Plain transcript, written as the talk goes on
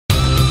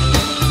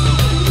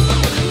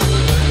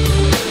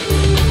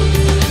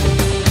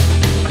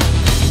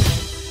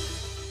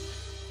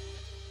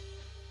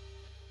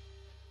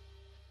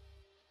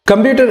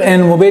Computer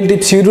and Mobile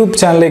Tips YouTube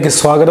channel like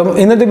Swagaram.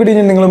 In the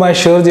video, you will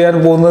share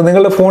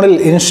your phone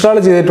install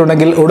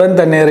udan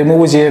thanne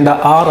remove cheyenda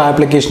 6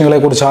 applicationuകളെ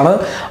കുറിച്ചാണ്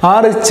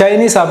 6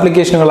 Chinese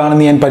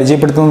applicationuകളാണ് ഞാൻ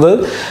പരിചയപ്പെടുത്തുന്നത്.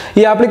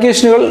 ഈ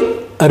ആപ്ലിക്കേഷനുകൾ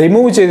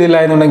remove ചെയ്തില്ല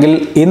എന്നുണ്ടെങ്കിൽ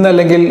ഇന്ന്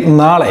അല്ലെങ്കിൽ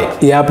നാളെ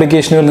ഈ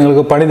ആപ്ലിക്കേഷനുകൾ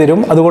നിങ്ങൾക്ക് പണി തരും.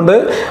 അതുകൊണ്ട്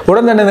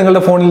ഉടൻ തന്നെ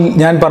നിങ്ങളുടെ ഫോണിൽ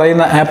ഞാൻ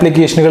പറയുന്ന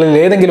ആപ്ലിക്കേഷനുകളിൽ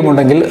ഏതെങ്കിലും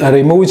ഉണ്ടെങ്കിൽ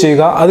റിമൂവ്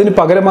ചെയ്യുക. അതിന്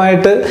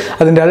പകരമായിട്ട്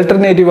അതിന്റെ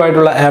ആൾട്ടർനേറ്റീവ്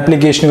ആയിട്ടുള്ള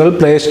ആപ്ലിക്കേഷനുകൾ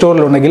പ്ലേ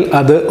സ്റ്റോറിൽ ഉണ്ടെങ്കിൽ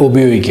അത്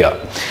ഉപയോഗിക്കുക.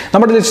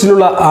 നമ്മുടെ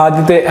ലിസ്റ്റിലുള്ള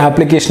ആദ്യത്തെ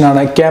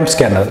ആപ്ലിക്കേഷനാണ്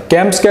CamScanner.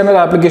 CamScanner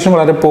ആപ്ലിക്കേഷൻ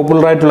വളരെ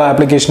പോപ്പുലർ ആയിട്ടുള്ള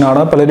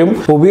ആപ്ലിക്കേഷനാണ്. പലരും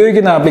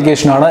ഉപയോഗിക്കുന്ന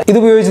ആപ്ലിക്കേഷനാണ്. ഇത്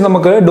ഉപയോഗിച്ച്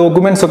നമുക്ക്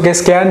ഡോക്യുമെന്റ്സ് ഒക്കെ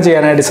സ്കാൻ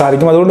ചെയ്യാനായിട്ട്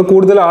സാധിക്കും. അതുകൊണ്ട്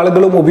കൂടുതൽ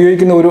ആളുകളും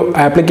ഉപയോഗിക്കുന്ന ഒരു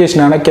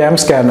ആപ്ലിക്കേഷനാണ്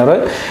CamScanner.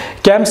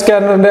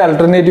 CamScannerന്റെ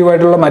ആൾട്ടർനേറ്റീവ്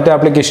ആയിട്ടുള്ള മറ്റ്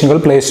ആപ്ലിക്കേഷനുകൾ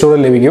പ്ലേ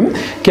സ്റ്റോറിൽ ലഭിക്കും.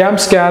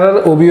 CamScanner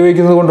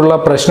ഉപയോഗിക്കുന്നത് കൊണ്ടുള്ള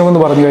പ്രശ്നമെന്ന്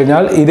പറഞ്ഞു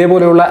കഴിഞ്ഞാൽ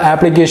ഇതേപോലെയുള്ള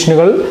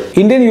ആപ്ലിക്കേഷനുകൾ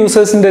ഇന്ത്യൻ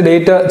യൂസേഴ്സിന്റെ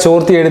ഡേറ്റ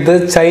ചോർത്തിയെടുത്ത്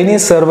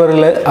ചൈനീസ്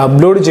സെർവറിൽ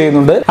അപ്ലോഡ്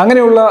ചെയ്യുന്നുണ്ട്.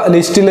 അങ്ങനെയുള്ള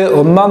ലിസ്റ്റിൽ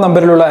ഒന്നാം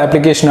നമ്പറിലുള്ള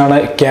ആപ്ലിക്കേഷനാണ്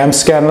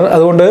CamScanner.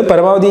 അതുകൊണ്ട്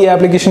പരമാവധി ഈ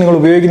ആപ്ലിക്കേഷൻ നിങ്ങൾ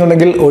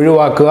ഉപയോഗിക്കുന്നുണ്ടെങ്കിൽ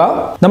ഒഴിവാക്കുക.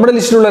 നമ്മുടെ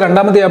ലിസ്റ്റിലുള്ള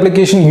രണ്ടാമത്തെ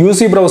ആപ്ലിക്കേഷൻ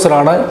UC ബ്രൗസർ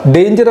ആണ്.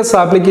 ഡേഞ്ചറസ്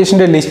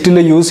ആപ്ലിക്കേഷന്റെ ലിസ്റ്റിൽ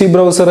UC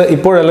ബ്രൗസർ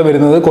ഇപ്പോഴല്ല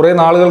വരുന്നത്. കുറെ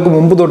നാളുകൾക്ക്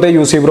മുമ്പ് തൊട്ടേ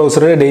UC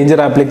ബ്രൗസർ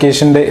ഡേഞ്ചർ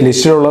ആപ്ലിക്കേഷന്റെ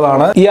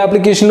ലിസ്റ്റിലുള്ളതാണ്. ഈ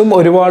ആപ്ലിക്കേഷനിലും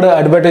ഒരുപാട്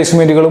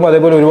അഡ്വർടൈസ്മെന്റുകളും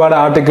അതേപോലെ ഒരുപാട്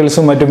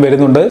ആർട്ടിക്കിൾസും മറ്റും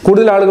വരുന്നുണ്ട്.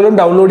 കൂടുതൽ ആളുകളും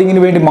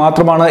ഡൗൺലോഡിങ്ങിന് വേണ്ടി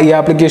മാത്രമാണ് ഈ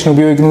ആപ്ലിക്കേഷൻ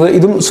ഉപയോഗിക്കുന്നത്.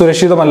 ഇതും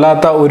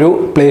സുരക്ഷിതമല്ലാത്ത ഒരു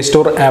പ്ലേ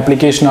സ്റ്റോർ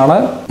ആപ്ലിക്കേഷൻ ആണ്.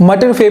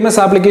 മറ്റൊരു ഫേമസ്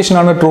ആപ്ലിക്കേഷൻ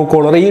ആണ്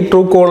Truecaller. ഈ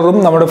Truecallerും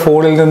നമ്മുടെ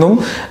ഫോണിൽ നിന്നും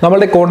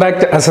നമ്മുടെ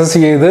കോൺടാക്ട് അസസ്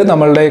ചെയ്ത്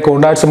നമ്മളുടെ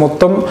കോൺടാക്ട്സ്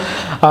മൊത്തം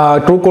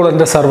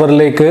Truecallerന്റെ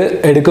സെർവറിലേക്ക്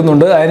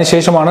എടുക്കുന്നുണ്ട്.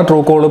 അതിനുശേഷമാണ്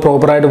Truecaller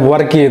പ്രോപ്പറായിട്ട്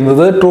വർക്ക്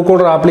ചെയ്യുന്നത്.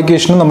 Truecaller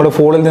ആപ്ലിക്കേഷനും നമ്മുടെ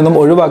ഫോണിൽ നിന്നും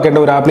ഒഴിവാക്കേണ്ട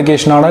ഒരു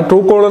ആപ്ലിക്കേഷനാണ്.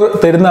 Truecaller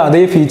തരുന്ന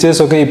അതേ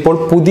ഫീച്ചേഴ്സ് ഒക്കെ ഇപ്പോൾ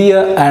പുതിയ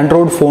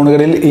ആൻഡ്രോയിഡ്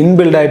ഫോണുകളിൽ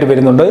ഇൻബിൽഡ് ആയിട്ട്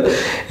വരുന്നുണ്ട്.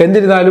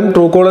 എന്നിരുന്നാലും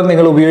Truecaller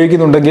നിങ്ങൾ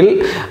ഉപയോഗിക്കുന്നുണ്ടെങ്കിൽ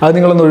അത്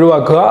നിങ്ങളൊന്ന്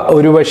ഒഴിവാക്കുക.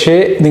 ഒരുപക്ഷെ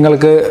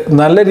നിങ്ങൾക്ക്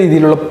നല്ല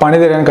രീതിയിലുള്ള പണി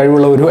തരാൻ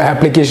കഴിവുള്ള ഒരു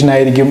ആപ്ലിക്കേഷൻ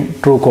ആയിരിക്കും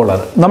Truecaller.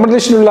 നമ്മുടെ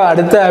ലിസ്റ്റിലുള്ള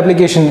അടുത്ത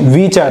ആപ്ലിക്കേഷൻ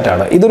WeChat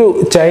ആണ്. ഇതൊരു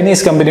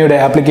ചൈനീസ് കമ്പനിയുടെ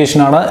ആപ്ലിക്കേഷൻ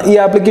ആണ്. ഈ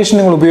ആപ്ലിക്കേഷൻ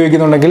നിങ്ങൾ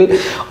ഉപയോഗിക്കുന്നുണ്ടെങ്കിൽ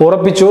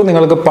ഉറപ്പിച്ചോ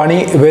നിങ്ങൾക്ക് പണി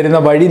വരുന്ന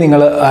വഴി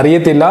നിങ്ങൾ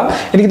അറിയത്തില്ല.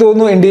 എനിക്ക്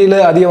തോന്നുന്നു ഇന്ത്യയിൽ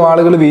അധികം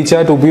ആളുകൾ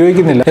WeChat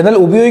ഉപയോഗിക്കുന്നില്ല. എന്നാൽ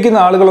ഉപയോഗിക്കുന്ന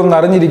ആളുകളൊന്ന്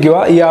അറിഞ്ഞിരിക്കുക,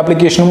 ഈ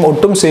ആപ്ലിക്കേഷനും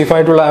ഒട്ടും സേഫ്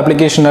ആയിട്ടുള്ള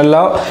ആപ്ലിക്കേഷൻ അല്ല.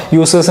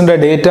 യൂസേഴ്സിന്റെ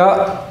ഡേറ്റ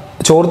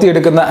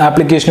ചോർത്തിയെടുക്കുന്ന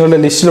ആപ്ലിക്കേഷനുകളുടെ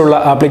ലിസ്റ്റിലുള്ള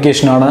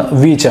ആപ്ലിക്കേഷനാണ്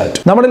WeChat.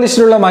 നമ്മുടെ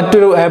ലിസ്റ്റിലുള്ള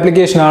മറ്റൊരു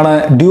ആപ്ലിക്കേഷനാണ്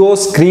Duo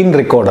Screen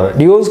Recorder.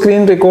 Duo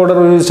Screen Recorder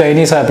ഒരു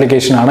ചൈനീസ്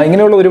ആപ്ലിക്കേഷനാണ്.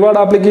 ഇങ്ങനെയുള്ള ഒരുപാട്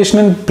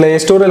ആപ്ലിക്കേഷൻ പ്ലേ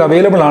സ്റ്റോറിൽ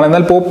അവൈലബിൾ ആണ്.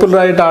 എന്നാൽ പോപ്പുലർ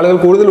ആയിട്ട് ആളുകൾ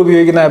കൂടുതൽ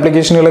ഉപയോഗിക്കുന്ന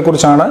ആപ്ലിക്കേഷനുകളെ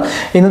കുറിച്ചാണ്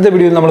ഇന്നത്തെ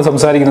വീഡിയോയിൽ നമ്മൾ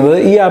സംസാരിക്കുന്നത്.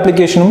 ഈ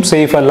ആപ്ലിക്കേഷനും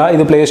സേഫ് അല്ല.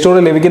 ഇത് പ്ലേ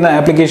സ്റ്റോറിൽ ലഭിക്കുന്ന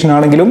ആപ്ലിക്കേഷൻ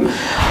ആണെങ്കിലും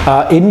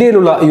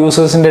ഇന്ത്യയിലുള്ള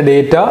യൂസേഴ്സിന്റെ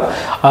ഡേറ്റ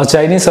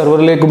ചൈനീസ്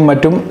സെർവറിലേക്കും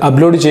മറ്റും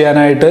അപ്ലോഡ്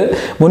ചെയ്യാനായിട്ട്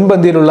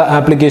മുൻപന്തിയിലുള്ള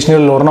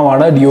ആപ്ലിക്കേഷനുകളിൽ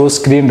ഒരെണ്ണമാണ് Duo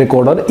Screen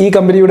Recorder. ഈ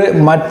കമ്പനിയുടെ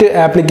മറ്റ്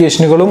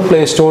ആപ്ലിക്കേഷനുകളും പ്ലേ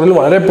സ്റ്റോറിൽ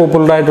വളരെ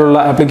പോപ്പുലർ ആയിട്ടുള്ള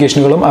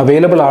ആപ്ലിക്കേഷനുകളും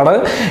അവൈലബിൾ ആണ്.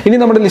 ഇനി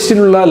നമ്മുടെ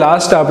ലിസ്റ്റിലുള്ള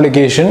ലാസ്റ്റ്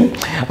ആപ്ലിക്കേഷൻ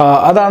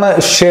അതാണ്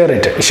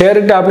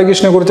ഷെയറിറ്റ്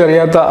ആപ്ലിക്കേഷനെ കുറിച്ച്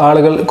അറിയാത്ത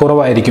ആളുകൾ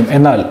കുറവായിരിക്കും.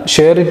 എന്നാൽ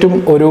ഷെയറിറ്റും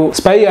ഒരു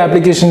സ്പൈ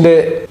ആപ്ലിക്കേഷന്റെ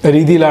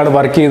രീതിയിലാണ്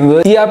വർക്ക് ചെയ്യുന്നത്.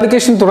 ഈ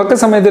ആപ്ലിക്കേഷൻ തുടക്ക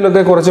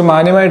സമയത്തിലൊക്കെ കുറച്ച്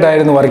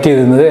മാന്യമായിട്ടായിരുന്നു വർക്ക്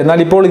ചെയ്തിരുന്നത്.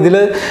 എന്നാൽ ഇപ്പോൾ ഇതിൽ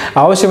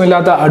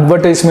ആവശ്യമില്ലാത്ത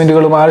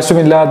അഡ്വർടൈസ്മെന്റുകളും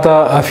ആവശ്യമില്ലാത്ത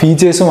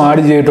ഫീച്ചേഴ്സും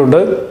ആഡ്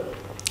ചെയ്തിട്ടുണ്ട്.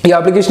 ഈ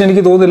ആപ്ലിക്കേഷൻ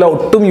എനിക്ക് തോന്നുന്നില്ല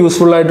ഒട്ടും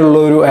യൂസ്ഫുൾ ആയിട്ടുള്ള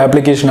ഒരു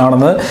ആപ്ലിക്കേഷൻ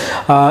ആണെന്ന്.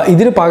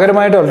 ഇതിന്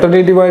പകരമായിട്ട്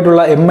ആൾട്ടർനേറ്റീവ്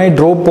ആയിട്ടുള്ള MI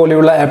ഡ്രോപ്പ്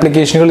പോലെയുള്ള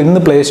ആപ്ലിക്കേഷനുകൾ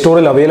ഇന്ന് പ്ലേ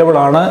സ്റ്റോറിൽ അവൈലബിൾ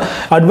ആണ്.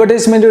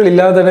 അഡ്വർടൈസ്മെന്റുകൾ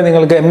ഇല്ലാതെ തന്നെ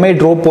നിങ്ങൾക്ക് MI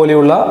ഡ്രോപ്പ്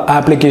പോലെയുള്ള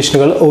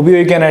ആപ്ലിക്കേഷനുകൾ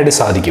ഉപയോഗിക്കാനായിട്ട്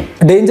സാധിക്കും.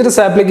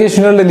 ഡേഞ്ചറസ്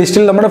ആപ്ലിക്കേഷനുകളുടെ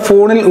ലിസ്റ്റിൽ നമ്മുടെ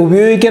ഫോണിൽ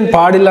ഉപയോഗിക്കാൻ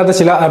പാടില്ലാത്ത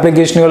ചില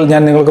ആപ്ലിക്കേഷനുകൾ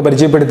ഞാൻ നിങ്ങൾക്ക്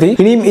പരിചയപ്പെടുത്തി.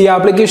 ഇനിയും ഈ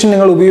ആപ്ലിക്കേഷൻ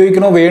നിങ്ങൾ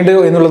ഉപയോഗിക്കണോ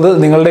വേണ്ടയോ എന്നുള്ളത്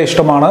നിങ്ങളുടെ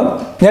ഇഷ്ടമാണ്.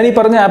 ഞാൻ ഈ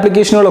പറഞ്ഞ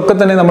ആപ്ലിക്കേഷനുകളൊക്കെ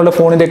തന്നെ നമ്മുടെ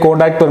ഫോണിന്റെ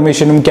കോൺടാക്ട്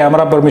പെർമിഷനും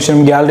ക്യാമറ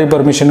പെർമിഷനും ഗാലറി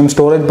പെർമിഷനും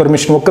സ്റ്റോറേജ്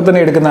പെർമിഷനും ഒക്കെ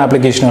തന്നെ എടുക്കുന്ന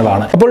ആപ്ലിക്കേഷൻ.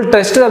 അപ്പോൾ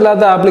ടെസ്റ്റഡ്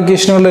അല്ലാത്ത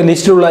ആപ്ലിക്കേഷനുകളുടെ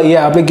ലിസ്റ്റിലുള്ള ഈ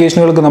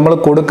ആപ്ലിക്കേഷനുകൾക്ക് നമ്മൾ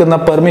കൊടുക്കുന്ന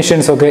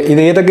പെർമിഷൻസ് ഒക്കെ ഇത്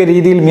ഏതൊക്കെ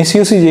രീതിയിൽ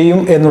മിസ്യൂസ് ചെയ്യും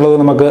എന്നുള്ളത്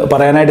നമുക്ക്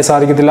പറയാനായിട്ട്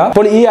സാധിക്കത്തില്ല.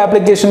 അപ്പോൾ ഈ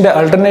ആപ്ലിക്കേഷന്റെ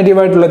ആൾട്ടർനേറ്റീവ്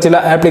ആയിട്ടുള്ള ചില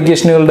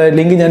ആപ്ലിക്കേഷനുകളുടെ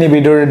ലിങ്ക് ഞാൻ ഈ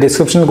വീഡിയോയുടെ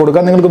ഡിസ്ക്രിപ്ഷനിൽ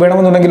കൊടുക്കാം. നിങ്ങൾക്ക്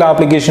വേണമെന്നുണ്ടെങ്കിൽ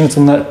ആപ്ലിക്കേഷൻസ്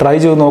ഒന്ന് ട്രൈ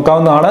ചെയ്ത്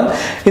നോക്കാവുന്നതാണ്.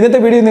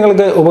 ഇന്നത്തെ വീഡിയോ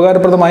നിങ്ങൾക്ക്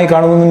ഉപകാരപ്രദമായി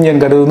കാണുമെന്നും ഞാൻ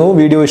കരുതുന്നു.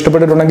 വീഡിയോ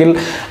ഇഷ്ടപ്പെട്ടിട്ടുണ്ടെങ്കിൽ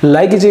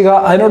ലൈക്ക് ചെയ്യുക.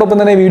 അതിനോടൊപ്പം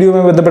തന്നെ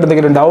വീഡിയോയുമായി ബന്ധപ്പെട്ട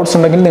എന്തെങ്കിലും ഡൗട്ട്സ്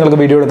ഉണ്ടെങ്കിൽ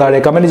നിങ്ങൾക്ക് വീഡിയോയുടെ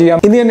താഴെ കമന്റ്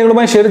ചെയ്യാം. ഇന്ന് ഞാൻ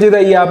നിങ്ങളുമായി ഷെയർ ചെയ്ത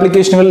ഈ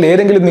ആപ്ലിക്കേഷനുകളിൽ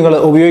ഏതെങ്കിലും നിങ്ങൾ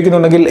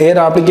ഉപയോഗിക്കുന്നുണ്ടെങ്കിൽ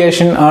ഏത്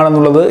ആപ്ലിക്കേഷൻ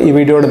ആണെന്നുള്ളത് ഈ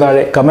വീഡിയോയുടെ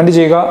താഴെ കമന്റ്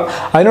ചെയ്യുക.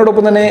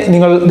 അതിനോടൊപ്പം തന്നെ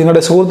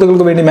നിങ്ങളുടെ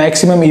സുഹൃത്തുക്കൾക്ക് വേണ്ടി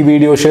മാക്സിമം ഈ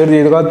വീഡിയോ ഷെയർ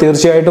ചെയ്യുക.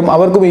 തീർച്ചയായിട്ടും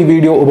അവർക്കും ഈ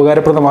വീഡിയോ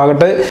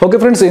ഉപകാരപ്രദമാകട്ടെ. ഓക്കെ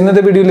ഫ്രണ്ട്സ്,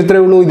 ഇന്നത്തെ വീഡിയോയിൽ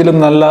ഇത്രയേ ഉള്ളൂ. ഇതിലും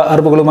നല്ല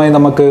അറിവുകളുമായി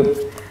നമുക്ക്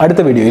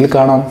അടുത്ത വീഡിയോയിൽ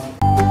കാണാം.